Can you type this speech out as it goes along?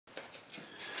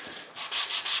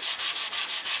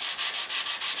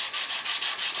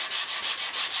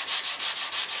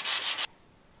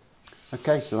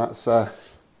Okay, so that's a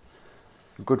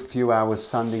good few hours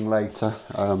sanding later,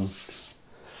 and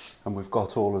we've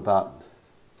got all of that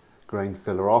grain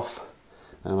filler off,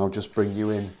 and I'll just bring you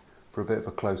in for a bit of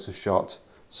a closer shot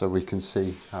so we can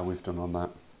see how we've done on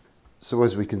that. So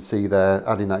as we can see there,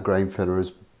 adding that grain filler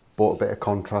has brought a bit of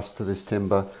contrast to this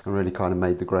timber and really kind of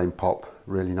made the grain pop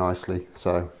really nicely,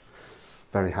 so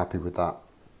very happy with that.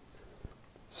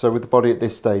 So with the body at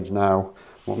this stage now,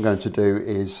 what I'm going to do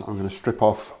is I'm going to strip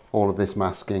off all of this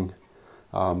masking.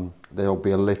 There'll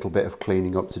be a little bit of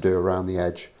cleaning up to do around the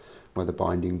edge where the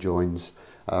binding joins,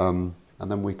 and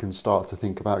then we can start to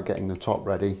think about getting the top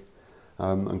ready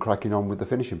and cracking on with the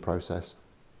finishing process.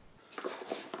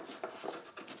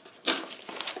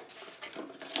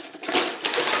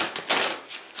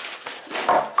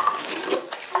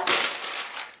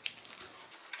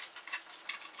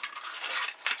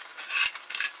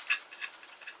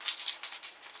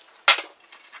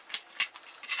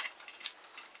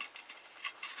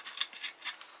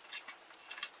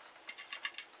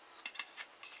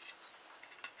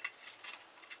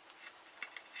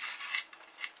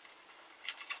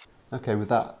 Okay, with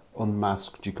that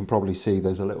unmasked, you can probably see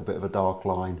there's a little bit of a dark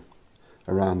line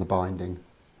around the binding,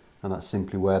 and that's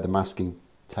simply where the masking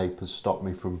tape has stopped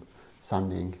me from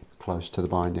sanding close to the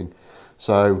binding.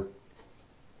 So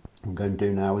what I'm going to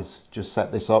do now is just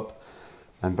set this up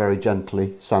and very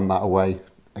gently sand that away,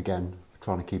 again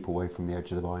trying to keep away from the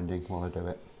edge of the binding while I do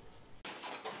it.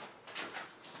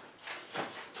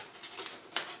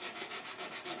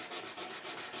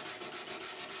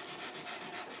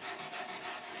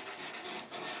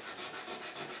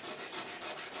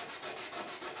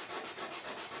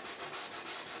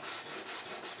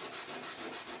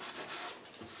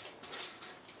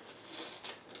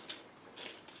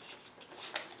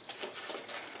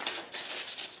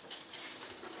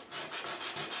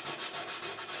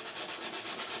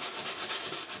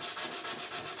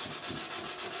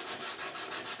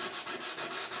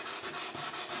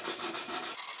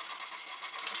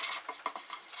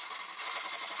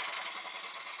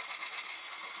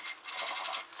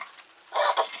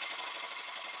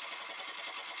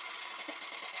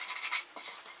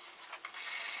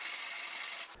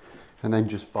 And then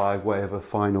just by way of a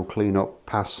final clean up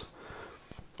pass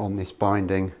on this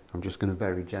binding, I'm just going to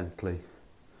very gently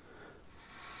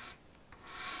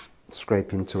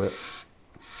scrape into it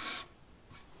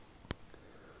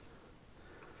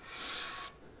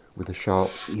with a sharp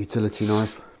utility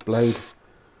knife blade.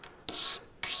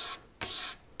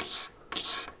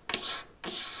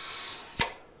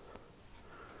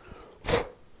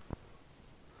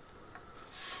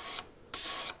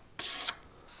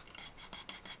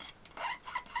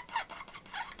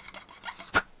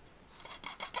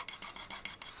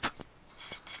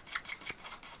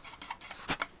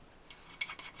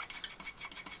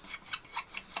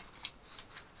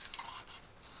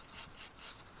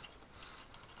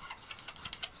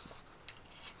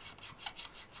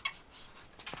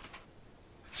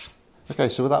 Okay,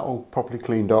 so with that all properly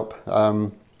cleaned up,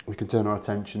 we can turn our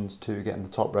attentions to getting the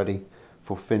top ready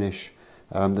for finish.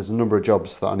 There's a number of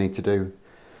jobs that I need to do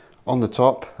on the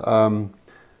top.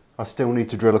 I still need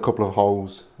to drill a couple of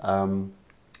holes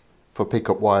for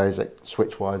pickup wires,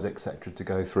 switch wires, etc. to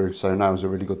go through, so now is a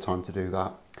really good time to do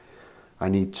that. I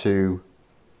need to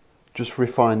just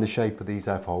refine the shape of these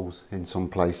F-holes in some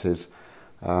places,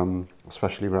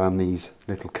 especially around these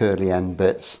little curly end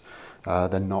bits.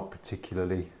 They're not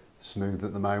particularly smooth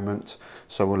at the moment,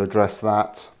 so we'll address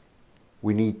that.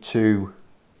 We need to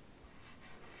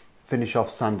finish off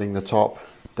sanding the top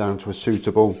down to a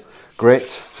suitable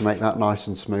grit to make that nice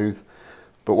and smooth.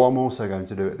 But what I'm also going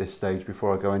to do at this stage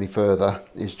before I go any further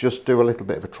is just do a little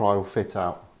bit of a trial fit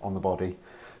out on the body.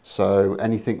 So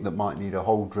anything that might need a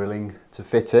hole drilling to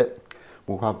fit it,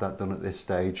 we'll have that done at this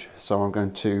stage. So I'm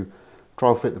going to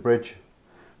trial fit the bridge,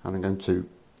 and I'm going to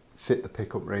fit the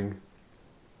pickup ring,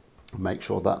 make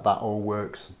sure that that all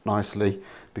works nicely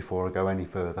before I go any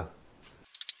further.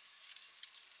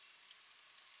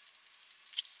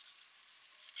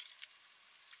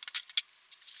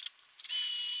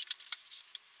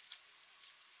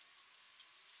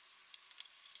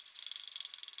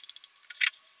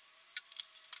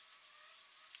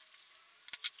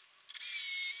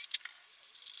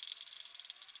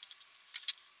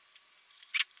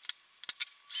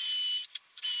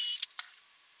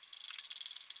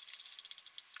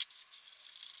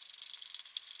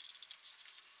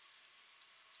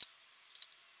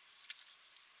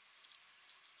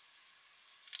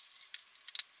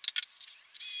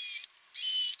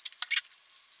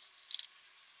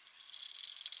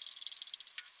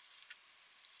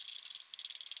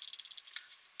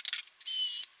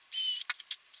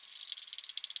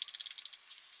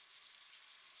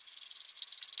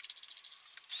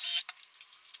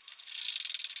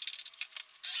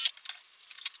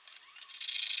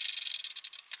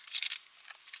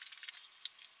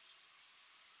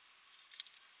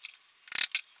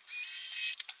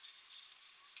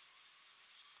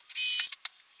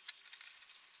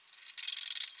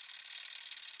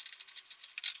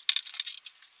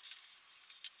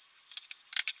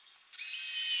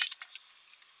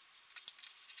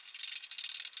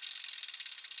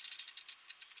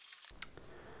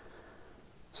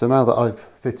 So now that I've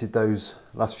fitted those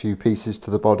last few pieces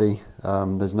to the body,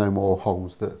 there's no more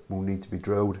holes that will need to be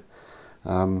drilled,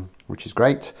 which is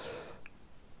great.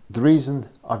 The reason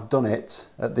I've done it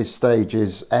at this stage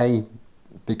is A,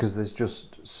 because there's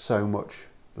just so much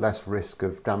less risk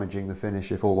of damaging the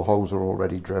finish if all the holes are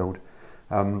already drilled.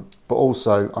 But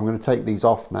also I'm going to take these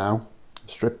off now,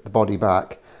 strip the body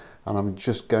back, and I'm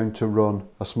just going to run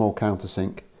a small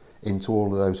countersink into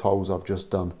all of those holes I've just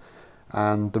done.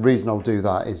 And the reason I'll do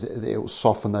that is it will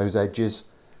soften those edges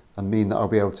and mean that I'll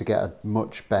be able to get a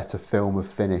much better film of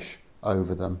finish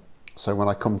over them. So when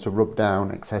I come to rub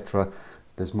down, etc.,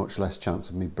 there's much less chance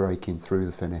of me breaking through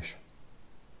the finish.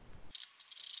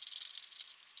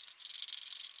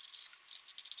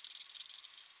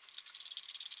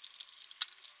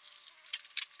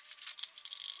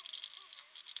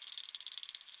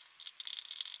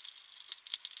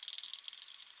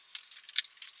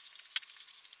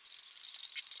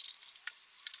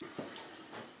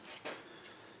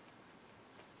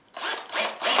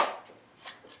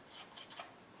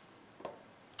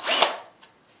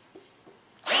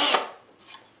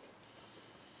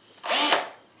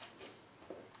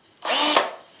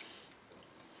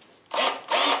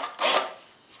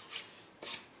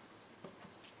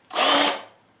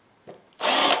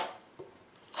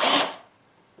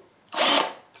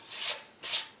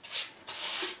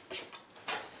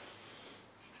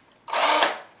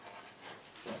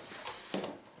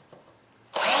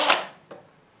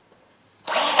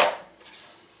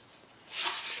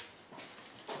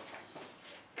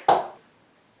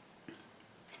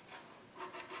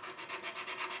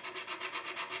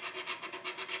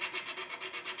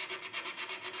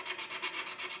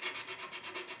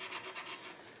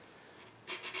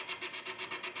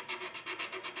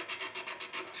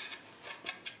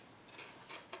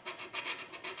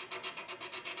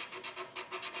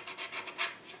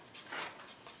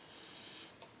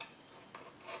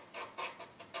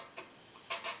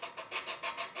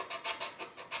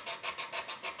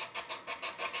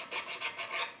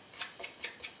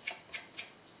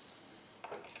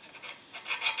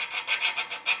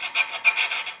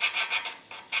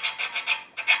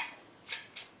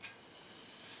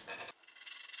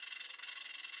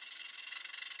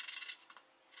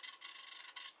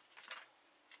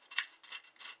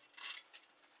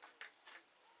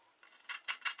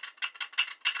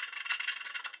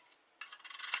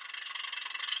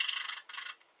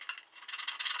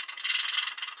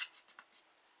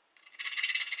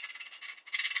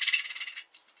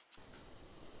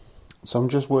 So I'm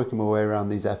just working my way around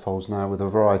these F-holes now with a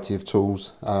variety of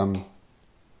tools. A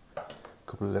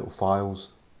couple of little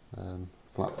files,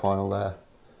 flat file there,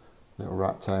 little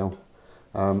rat tail.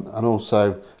 And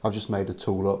also I've just made a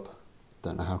tool up,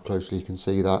 don't know how closely you can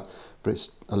see that, but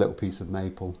it's a little piece of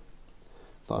maple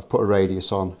that I've put a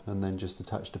radius on and then just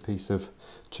attached a piece of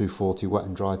 240 wet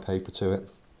and dry paper to it.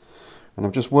 And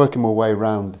I'm just working my way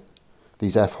around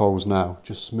these F-holes now,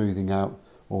 just smoothing out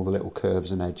all the little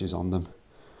curves and edges on them.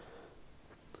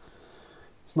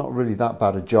 It's not really that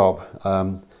bad a job,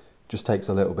 just takes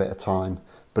a little bit of time,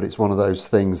 but it's one of those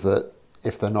things that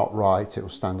if they're not right, it will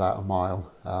stand out a mile,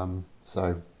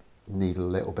 so need a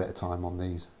little bit of time on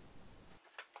these.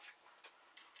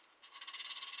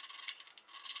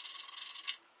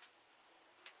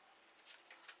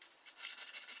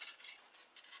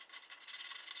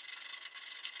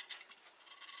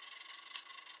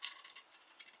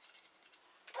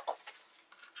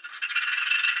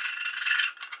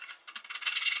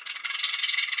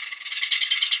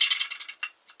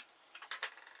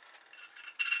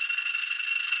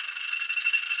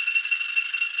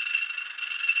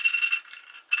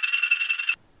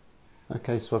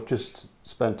 Okay, so I've just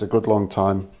spent a good long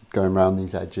time going around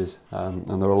these edges,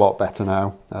 and they're a lot better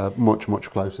now, much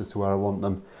closer to where I want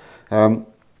them.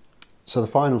 So the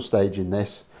final stage in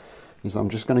this is I'm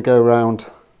just going to go around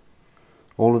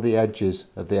all of the edges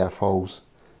of the F-holes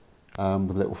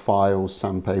with little files,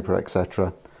 sandpaper,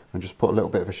 etc., and just put a little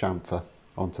bit of a chamfer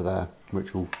onto there,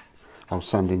 which I'll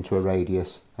sand into a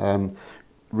radius.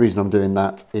 Reason I'm doing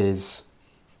that is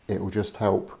it will just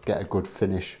help get a good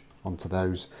finish onto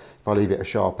those. If I leave it a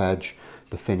sharp edge,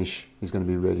 the finish is going to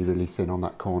be really thin on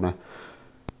that corner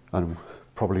and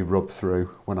probably rub through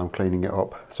when I'm cleaning it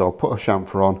up. So I'll put a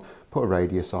chamfer on, put a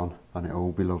radius on, and it'll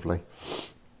all be lovely.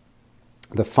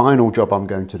 The final job I'm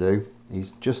going to do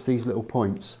is just these little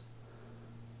points.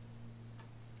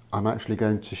 I'm actually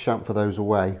going to chamfer those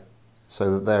away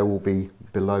so that they will be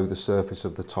below the surface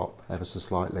of the top ever so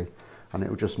slightly, and it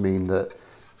will just mean that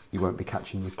you won't be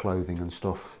catching your clothing and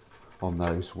stuff on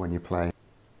those when you're playing.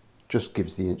 Just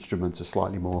gives the instrument a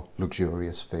slightly more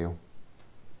luxurious feel.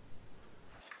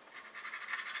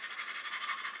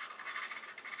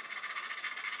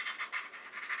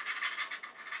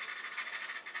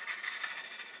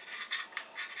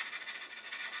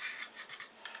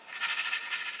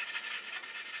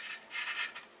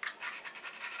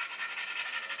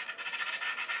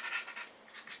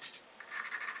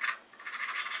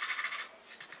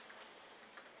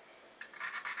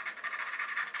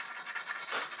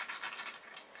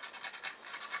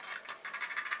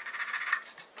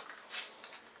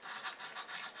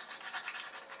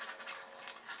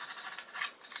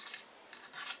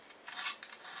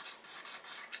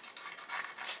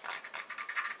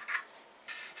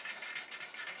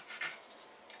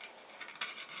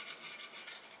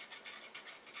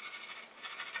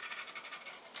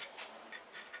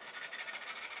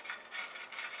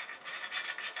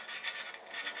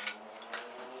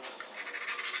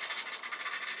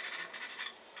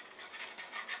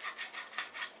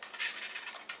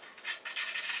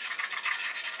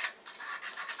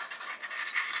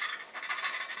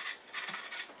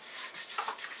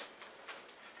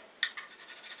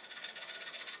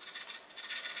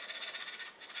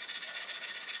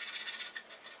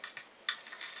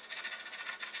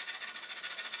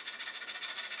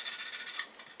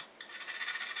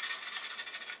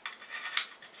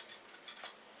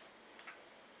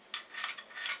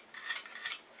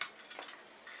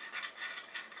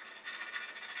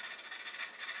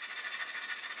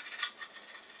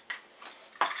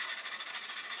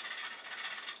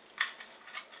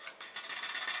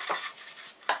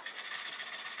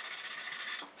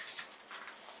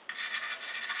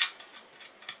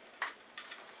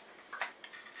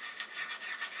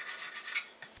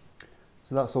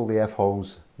 So that's all the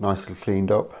F-holes nicely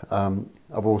cleaned up.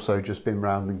 I've also just been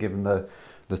round and given the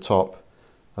top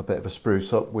a bit of a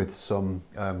spruce up with some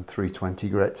 320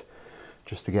 grit,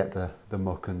 just to get the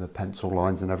muck and the pencil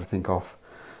lines and everything off.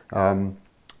 And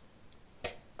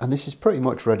this is pretty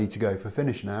much ready to go for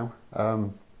finish now.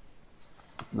 The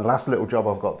last little job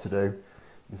I've got to do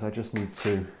is I just need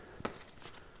to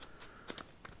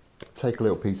take a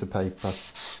little piece of paper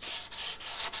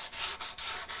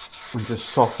and just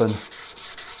soften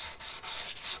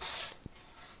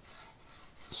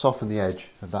the edge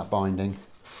of that binding,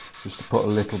 just to put a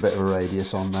little bit of a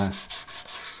radius on there.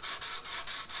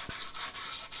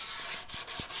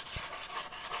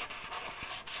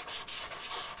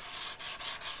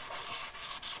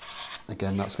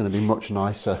 Again, that's going to be much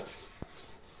nicer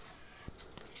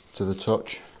to the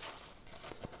touch.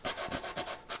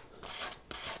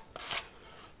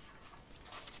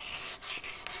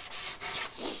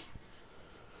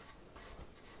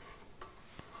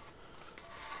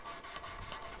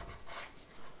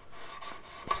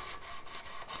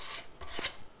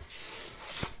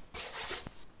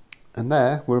 And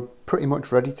there, we're pretty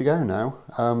much ready to go now.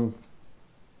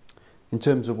 In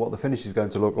terms of what the finish is going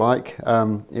to look like,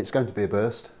 it's going to be a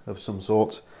burst of some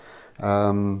sort,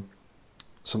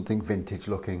 something vintage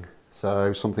looking,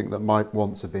 so something that might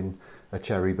once have been a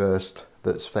cherry burst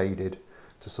that's faded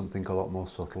to something a lot more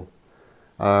subtle.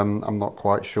 I'm not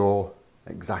quite sure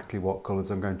exactly what colours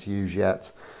I'm going to use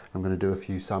yet. I'm going to do a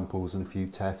few samples and a few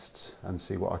tests and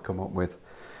see what I come up with.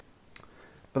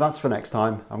 But that's for next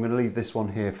time. I'm going to leave this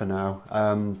one here for now.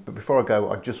 But before I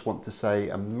go, I just want to say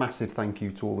a massive thank you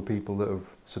to all the people that have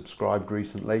subscribed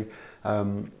recently.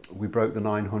 We broke the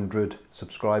 900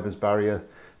 subscribers barrier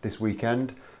this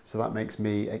weekend, so that makes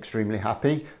me extremely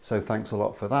happy. So thanks a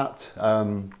lot for that.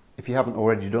 If you haven't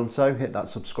already done so, hit that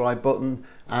subscribe button,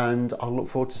 and I'll look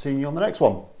forward to seeing you on the next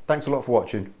one. Thanks a lot for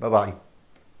watching. Bye bye.